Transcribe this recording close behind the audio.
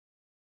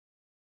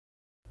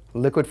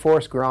Liquid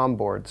force Grom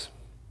boards.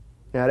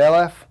 Now at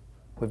LF,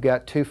 we've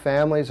got two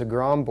families of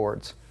Grom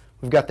boards.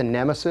 We've got the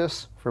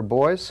Nemesis for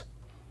boys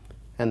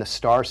and the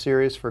Star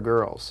Series for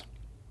girls.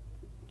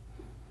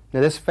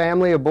 Now this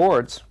family of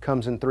boards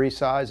comes in three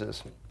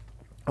sizes,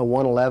 a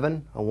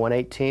 111, a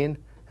 118,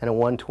 and a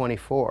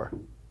 124.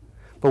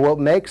 But what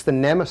makes the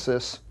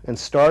Nemesis and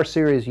Star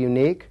Series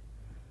unique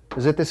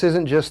is that this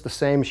isn't just the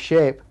same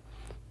shape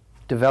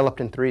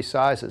developed in three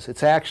sizes.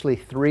 It's actually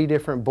three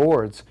different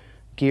boards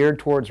geared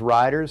towards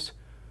riders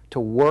to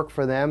work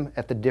for them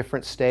at the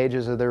different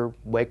stages of their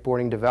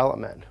wakeboarding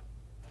development.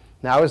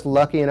 Now, I was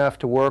lucky enough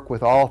to work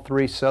with all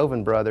three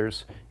Sovin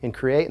brothers in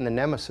creating the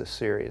Nemesis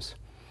series.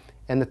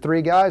 And the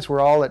three guys were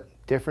all at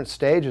different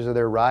stages of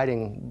their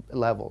riding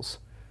levels,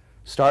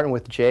 starting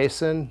with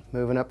Jason,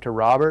 moving up to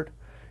Robert,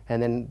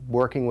 and then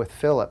working with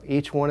Philip.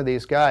 Each one of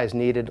these guys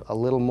needed a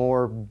little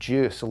more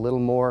juice, a little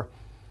more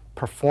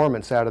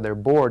performance out of their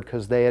board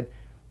because they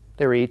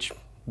were each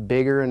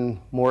bigger and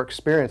more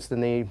experienced than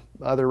the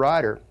other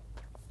rider.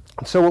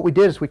 And so what we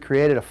did is we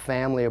created a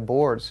family of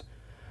boards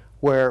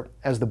where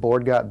as the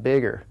board got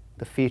bigger,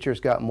 the features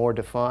got more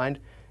defined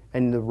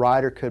and the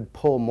rider could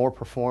pull more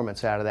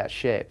performance out of that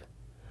shape.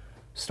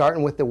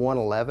 Starting with the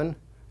 111,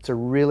 it's a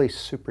really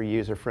super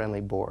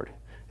user-friendly board.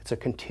 It's a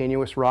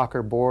continuous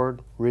rocker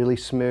board, really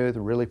smooth,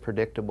 really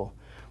predictable.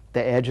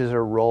 The edges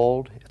are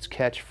rolled, it's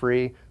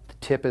catch-free, the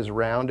tip is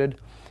rounded,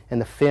 and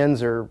the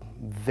fins are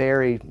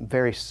very,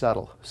 very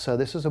subtle. So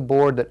this is a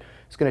board that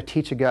is going to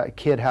teach a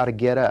kid how to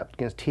get up. It's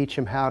going to teach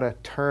him how to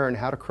turn,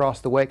 how to cross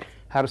the wake,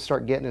 how to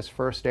start getting his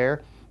first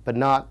air, but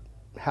not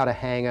how to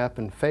hang up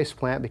and face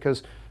plant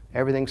because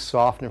everything's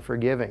soft and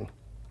forgiving.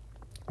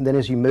 And then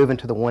as you move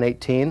into the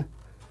 118,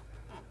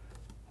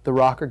 the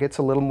rocker gets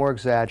a little more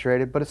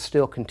exaggerated, but it's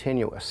still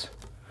continuous.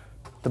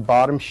 The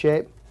bottom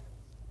shape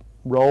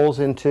rolls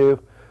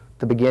into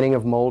the beginning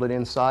of molded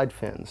inside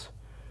fins.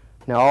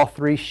 Now all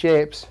three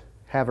shapes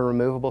have a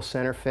removable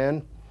center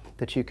fin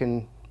that you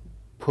can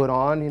put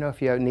on,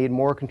 if you need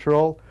more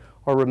control,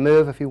 or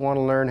remove if you want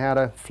to learn how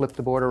to flip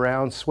the board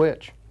around,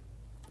 switch.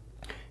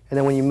 And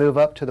then when you move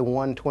up to the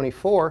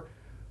 124,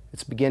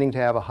 it's beginning to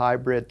have a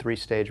hybrid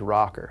three-stage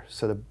rocker.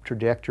 So the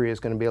trajectory is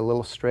going to be a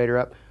little straighter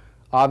up.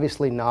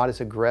 Obviously not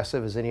as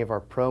aggressive as any of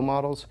our pro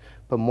models,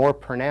 but more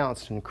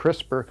pronounced and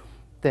crisper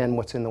than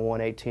what's in the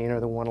 118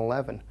 or the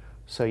 111.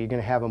 So you're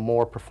going to have a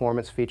more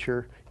performance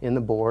feature in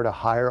the board, a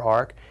higher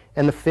arc,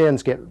 and the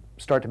fins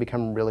start to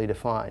become really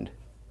defined.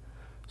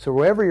 So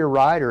wherever your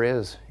rider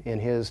is in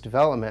his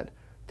development,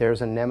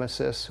 there's a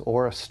Nemesis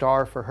or a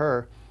Star for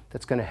her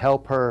that's going to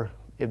help her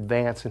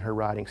advance in her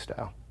riding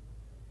style.